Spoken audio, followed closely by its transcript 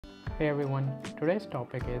Hey everyone, today's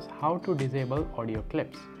topic is how to disable audio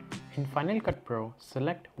clips. In Final Cut Pro,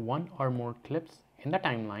 select one or more clips in the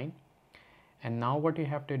timeline, and now what you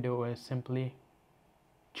have to do is simply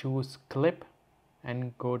choose clip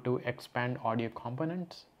and go to expand audio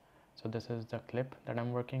components. So this is the clip that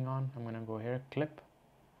I'm working on. I'm gonna go here, clip,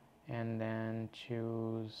 and then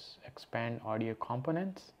choose expand audio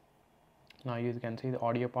components. Now you can see the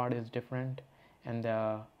audio part is different and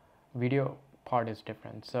the video part is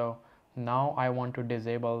different. So now I want to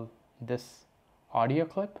disable this audio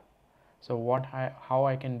clip. So how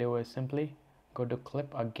I can do is simply go to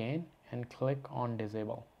clip again and click on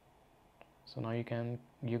disable. So now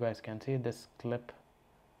you guys can see this clip,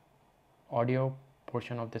 audio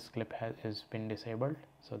portion of this clip is been disabled.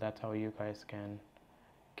 So that's how you guys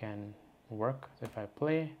can work. So if I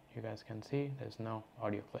play, you guys can see there's no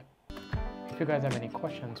audio clip. If you guys have any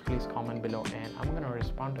questions, please comment below and I'm going to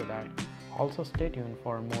respond to that. Also stay tuned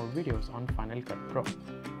for more videos on Final Cut Pro.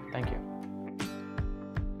 Thank you.